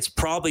 It's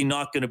probably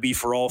not going to be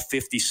for all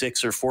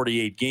 56 or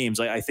 48 games.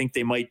 I think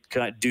they might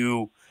kind of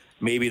do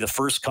maybe the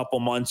first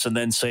couple months and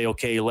then say,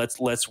 okay,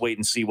 let's wait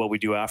and see what we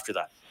do after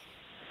that.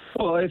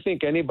 Well, I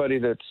think anybody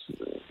that's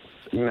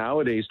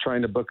nowadays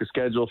trying to book a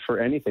schedule for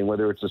anything,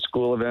 whether it's a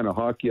school event, a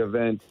hockey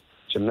event,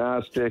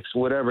 gymnastics,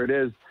 whatever it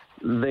is,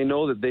 they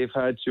know that they've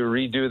had to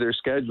redo their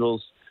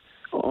schedules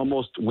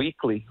almost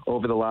weekly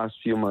over the last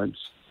few months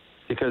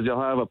because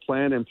they'll have a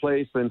plan in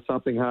place, then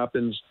something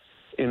happens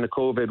in the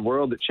COVID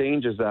world that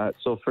changes that.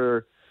 So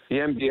for the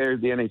NBA or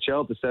the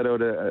NHL to set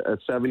out a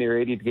 70 or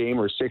 80 game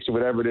or 60,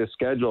 whatever it is,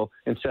 schedule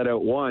and set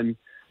out one,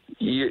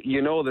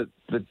 you know that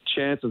the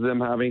chance of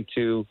them having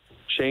to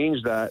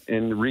change that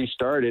and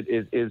restart it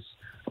is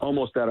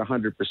almost at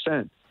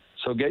 100%.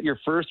 So get your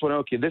first one.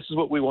 Okay, this is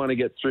what we want to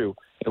get through.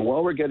 And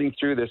while we're getting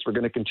through this, we're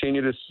going to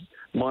continue to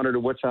monitor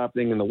what's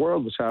happening in the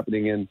world, what's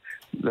happening in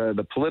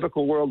the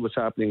political world, what's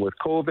happening with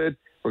COVID.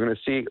 We're going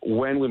to see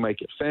when we might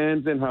get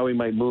fans in, how we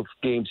might move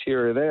games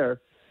here or there.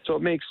 So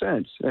it makes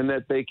sense. And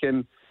that they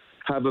can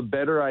have a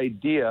better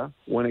idea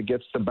when it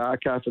gets to the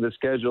back half of the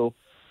schedule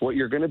what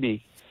you're going to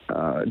be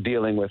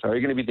dealing with. Are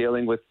you going to be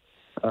dealing with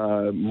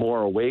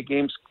more away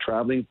games,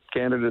 traveling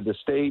Canada to the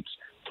States,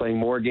 playing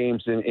more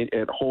games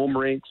at home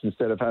rinks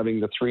instead of having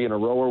the 3 in a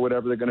row or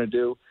whatever they're going to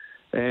do,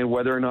 and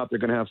whether or not they're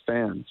going to have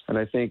fans. And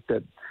I think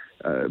that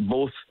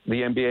both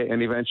the NBA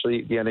and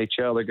eventually the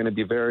NHL are going to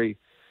be very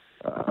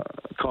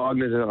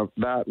cognizant of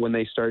that when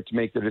they start to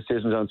make their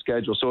decisions on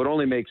schedule. So it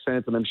only makes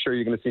sense, and I'm sure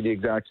you're going to see the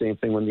exact same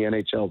thing when the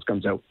NHL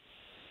comes out.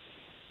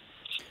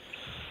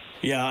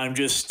 Yeah, I'm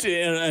just,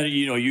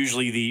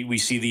 usually we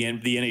see the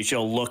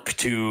NHL look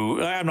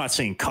to, I'm not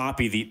saying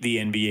copy the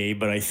NBA,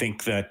 but I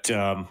think that,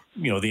 the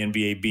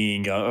NBA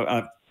being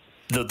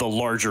the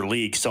larger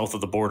league south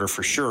of the border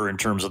for sure in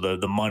terms of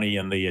the money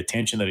and the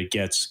attention that it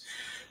gets,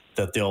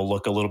 that they'll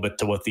look a little bit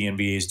to what the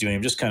NBA is doing.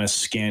 I'm just kind of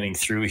scanning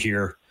through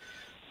here.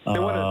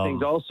 And one of the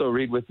things also,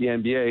 Reed, with the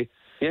NBA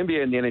and the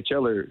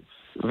NHL are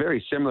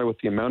very similar with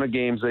the amount of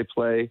games they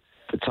play,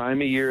 the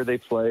time of year they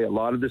play. A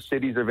lot of the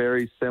cities are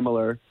very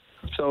similar.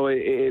 So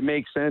it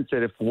makes sense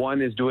that if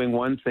one is doing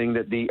one thing,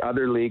 that the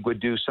other league would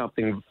do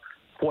something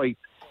quite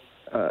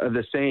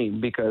the same,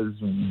 because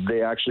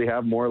they actually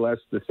have more or less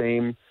the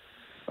same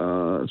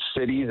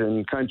cities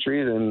and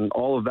countries and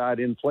all of that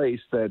in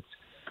place, that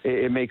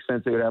it makes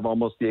sense they would have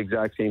almost the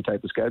exact same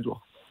type of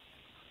schedule.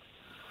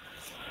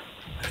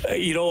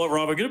 You know what,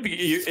 Rob?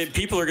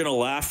 People are going to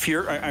laugh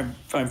here.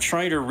 I'm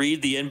trying to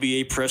read the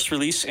NBA press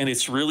release, and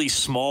it's really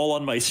small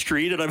on my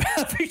screen, and I'm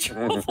having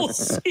trouble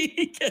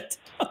seeing it.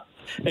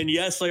 And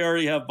yes, I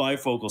already have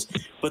bifocals.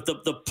 But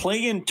the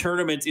play-in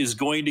tournament is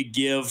going to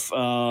give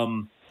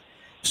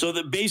so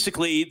that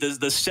basically the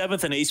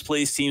 7th and 8th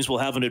place teams will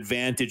have an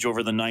advantage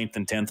over the 9th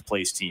and 10th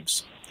place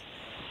teams.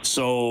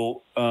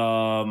 So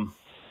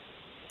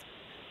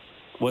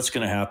what's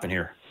going to happen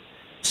here?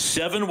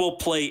 7 will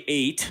play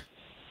 8,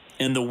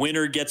 and the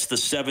winner gets the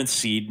 7th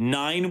seed.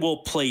 9 will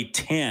play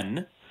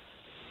 10.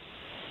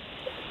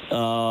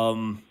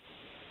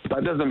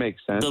 That doesn't make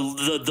sense.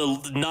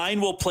 The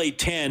 9 will play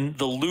 10.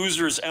 The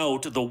loser's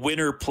out. The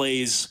winner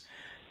plays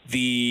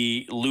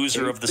the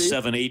loser of the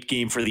 7-8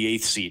 game for the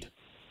 8th seed.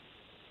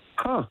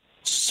 Huh.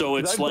 So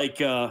it's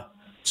like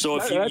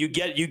if you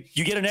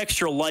get an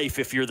extra life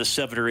if you're the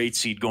 7 or 8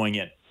 seed going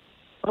in.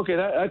 Okay,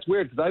 that's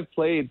weird, because I've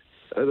played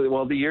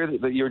the year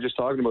that you were just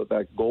talking about,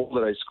 that goal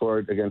that I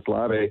scored against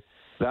Lave,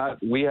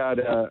 that we had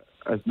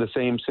the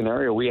same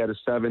scenario. We had a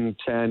 7,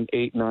 10,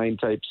 8, 9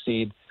 type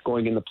seed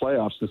going in the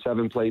playoffs. The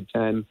 7 played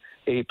 10,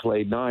 8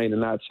 played 9,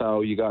 and that's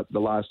how you got the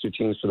last 2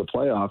 teams for the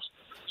playoffs.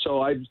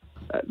 So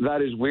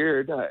that is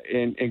weird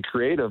and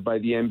creative by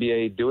the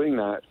NBA doing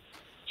that,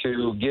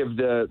 to give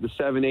the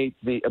 7, 8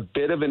 a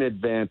bit of an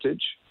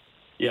advantage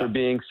for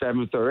being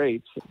 7th or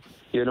 8th.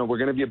 We're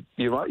going to be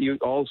you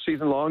all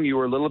season long. You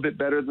were a little bit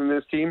better than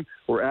this team.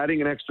 We're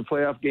adding an extra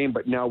playoff game,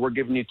 but now we're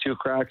giving you 2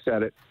 cracks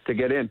at it to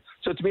get in.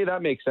 So to me,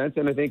 that makes sense,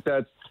 and I think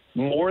that's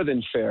more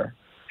than fair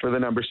for the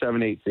number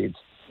 7, 8 seeds.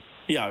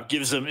 Yeah, it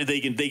gives them, they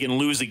can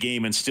lose a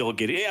game and still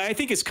get it. I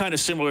think it's kind of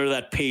similar to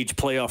that page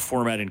playoff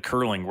format in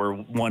curling, where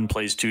 1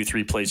 plays 2,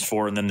 3 plays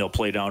 4, and then they'll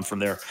play down from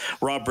there.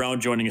 Rob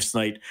Brown joining us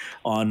tonight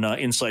on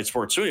Inside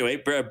Sports. So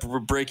anyway,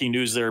 breaking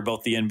news there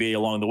about the NBA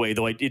along the way,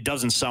 though it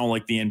doesn't sound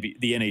like the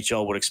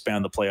NHL would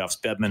expand the playoffs.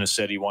 Bettman has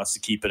said he wants to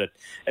keep it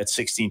at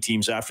 16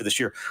 teams after this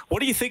year.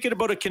 What are you thinking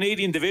about a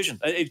Canadian division?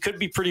 It could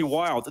be pretty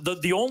wild.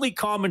 The only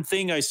common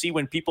thing I see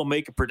when people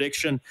make a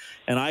prediction,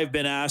 and I've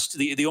been asked,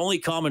 the only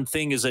common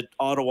thing is that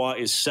Ottawa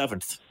is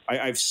 7th.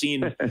 I've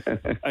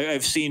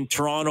seen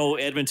Toronto,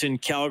 Edmonton,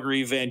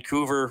 Calgary,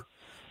 Vancouver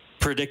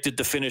predicted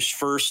to finish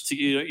first.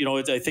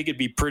 I think it'd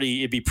be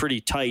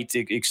pretty tight,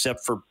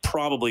 except for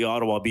probably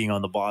Ottawa being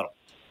on the bottom.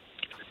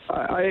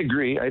 I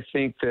agree. I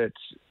think that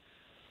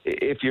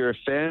if you're a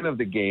fan of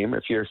the game,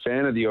 if you're a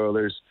fan of the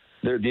Oilers,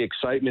 the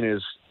excitement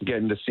is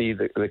getting to see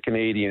the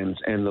Canadians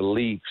and the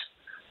Leafs,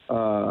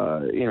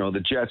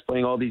 the Jets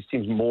playing all these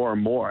teams more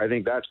and more. I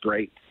think that's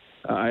great.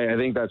 I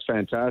think that's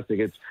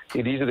fantastic.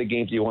 These are the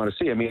games you want to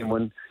see. I mean,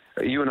 when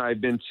you and I have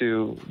been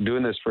to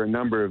doing this for a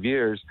number of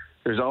years,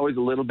 there's always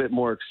a little bit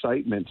more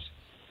excitement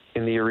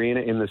in the arena,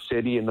 in the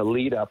city, in the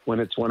lead up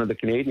when it's one of the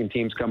Canadian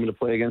teams coming to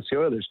play against the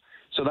Oilers.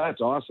 So that's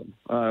awesome.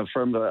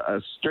 From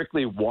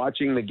strictly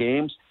watching the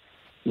games,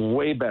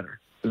 way better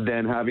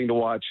than having to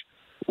watch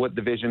what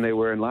division they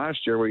were in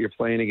last year, where you're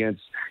playing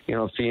against,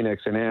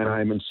 Phoenix and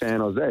Anaheim and San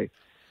Jose.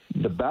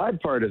 The bad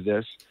part of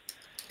this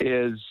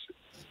is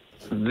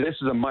this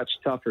is a much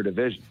tougher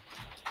division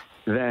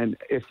than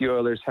if the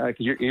Oilers had,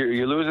 because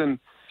you're losing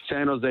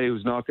San Jose,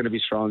 who's not going to be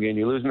strong again.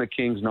 You're losing the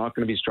Kings, not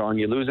going to be strong.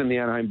 You're losing the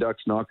Anaheim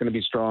Ducks, not going to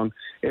be strong.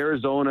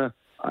 Arizona,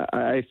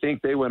 I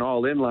think they went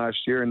all in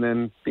last year, and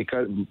then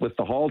because with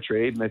the Hall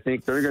trade, and I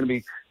think they're going to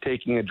be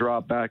taking a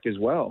drop back as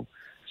well.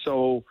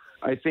 So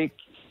I think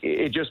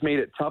it just made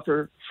it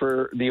tougher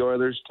for the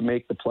Oilers to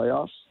make the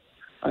playoffs.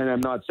 And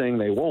I'm not saying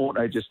they won't.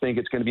 I just think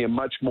it's going to be a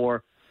much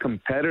more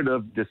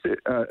competitive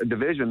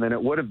division than it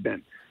would have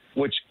been,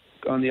 which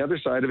on the other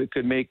side of it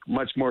could make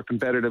much more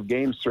competitive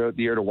games throughout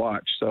the year to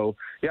watch. So,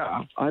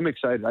 yeah, I'm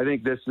excited. I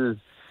think this is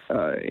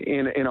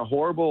in a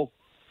horrible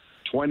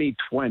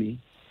 2020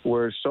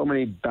 where so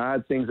many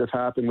bad things have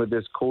happened with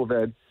this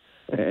COVID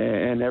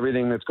and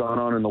everything that's gone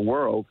on in the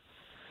world.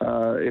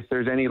 If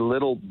there's any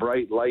little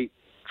bright light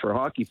for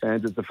hockey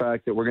fans, it's the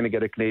fact that we're going to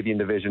get a Canadian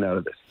division out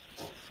of this.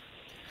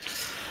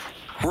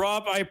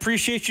 Rob, I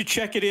appreciate you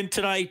checking in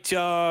tonight.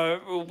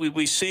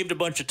 We saved a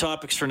bunch of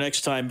topics for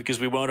next time because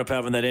we wound up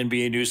having that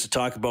NBA news to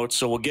talk about.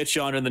 So we'll get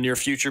you on in the near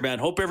future, man.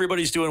 Hope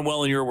everybody's doing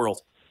well in your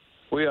world.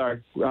 We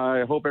are.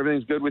 I hope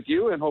everything's good with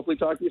you, and hopefully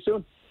talk to you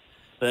soon.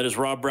 That is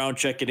Rob Brown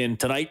checking in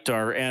tonight,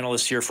 our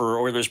analyst here for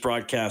Oilers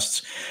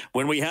broadcasts.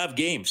 When we have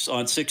games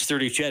on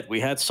 6:30 CHED,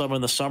 we had some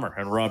in the summer,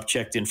 and Rob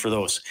checked in for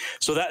those.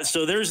 So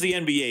there's the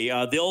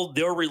NBA.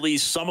 They'll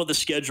release some of the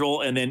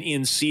schedule, and then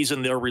in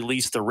season they'll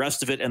release the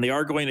rest of it, and they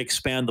are going to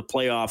expand the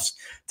playoffs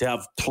to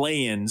have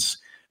play-ins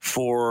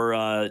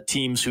for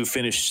teams who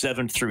finish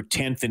 7th through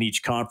 10th in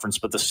each conference,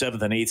 but the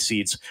 7th and 8th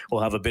seeds will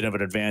have a bit of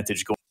an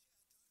advantage going.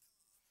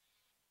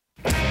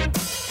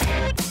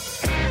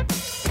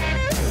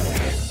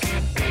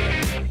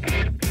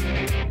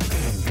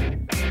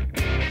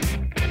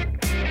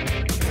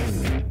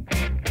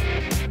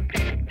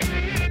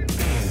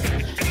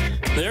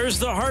 There's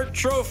the Hart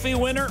Trophy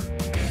winner.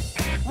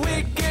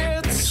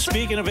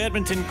 Speaking of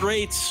Edmonton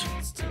greats,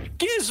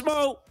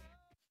 Gizmo.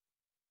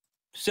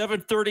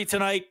 7:30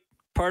 tonight,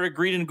 part of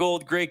Green and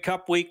Gold Grey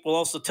Cup week. We'll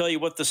also tell you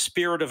what the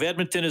Spirit of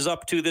Edmonton is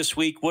up to this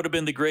week. Would have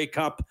been the Grey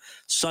Cup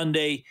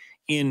Sunday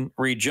in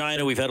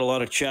Regina. We've had a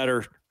lot of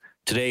chatter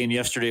today and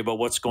yesterday about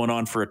what's going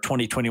on for a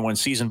 2021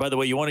 season. By the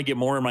way, you want to get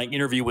more in my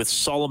interview with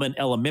Solomon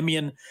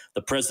Elamimian,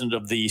 the president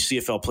of the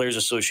CFL Players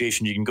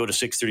Association. You can go to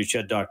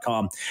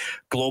 630ched.com,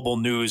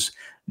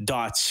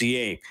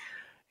 globalnews.ca.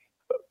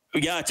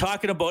 Yeah,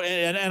 talking about,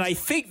 and I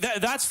think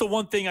that's the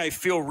one thing I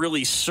feel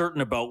really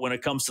certain about when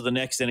it comes to the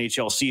next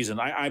NHL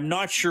season. I'm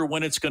not sure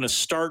when it's going to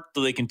start,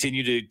 though they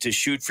continue to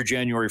shoot for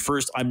January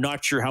 1st. I'm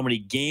not sure how many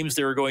games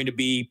there are going to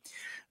be,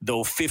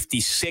 though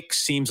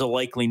 56 seems a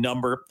likely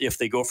number if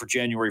they go for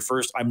January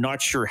 1st. I'm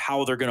not sure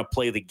how they're going to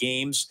play the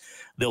games.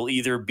 They'll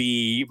either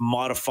be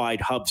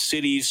modified hub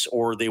cities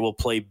or they will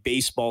play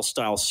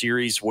baseball-style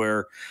series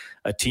where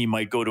a team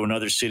might go to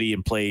another city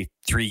and play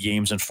 3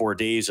 games in 4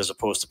 days as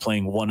opposed to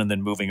playing 1 and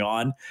then moving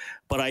on.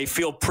 But I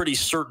feel pretty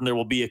certain there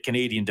will be a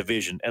Canadian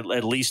division,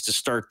 at least to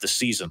start the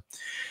season.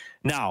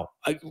 Now,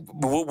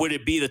 would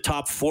it be the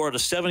top 4 out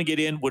of 7 get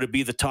in? Would it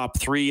be the top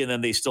 3 and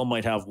then they still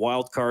might have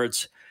wild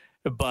cards?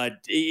 But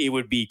it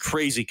would be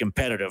crazy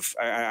competitive.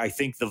 I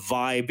think the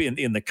vibe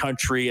in the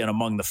country and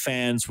among the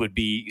fans would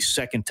be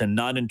second to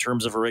none in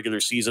terms of a regular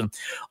season.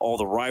 All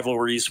the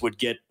rivalries would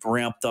get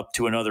ramped up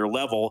to another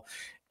level,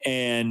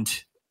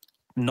 and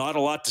not a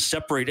lot to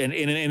separate. And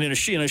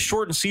in a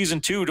shortened season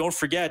too, don't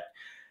forget,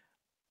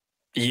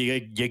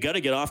 you got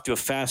to get off to a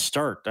fast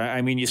start.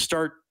 I mean, you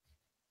start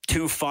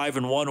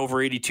 2-5-1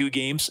 over 82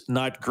 games,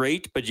 not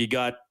great, but you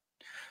got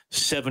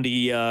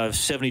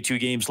 72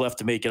 games left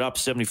to make it up,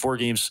 74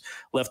 games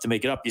left to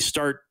make it up. You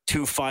start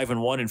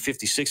 2-5-1 in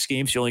 56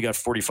 games. You only got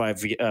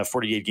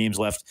 48 games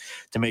left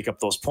to make up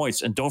those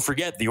points. And don't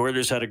forget, the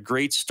Oilers had a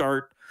great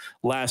start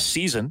last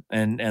season,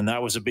 and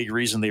that was a big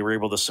reason they were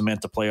able to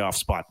cement the playoff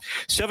spot.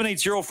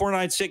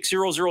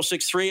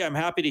 780-496-0063. I'm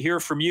happy to hear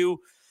from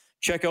you.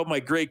 Check out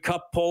my Grey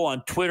Cup poll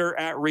on Twitter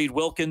at Reed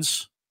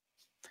Wilkins.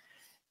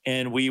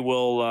 And we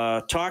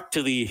will talk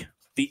to the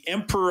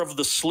Emperor of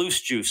the Sluice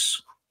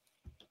Juice,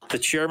 the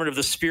chairman of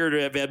the Spirit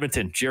of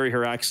Edmonton, Jerry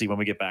Haraxi, when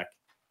we get back.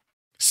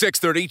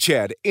 6:30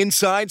 CHED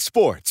Inside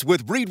Sports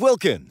with Reed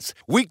Wilkins.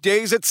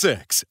 Weekdays at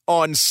 6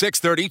 on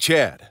 6:30 CHED.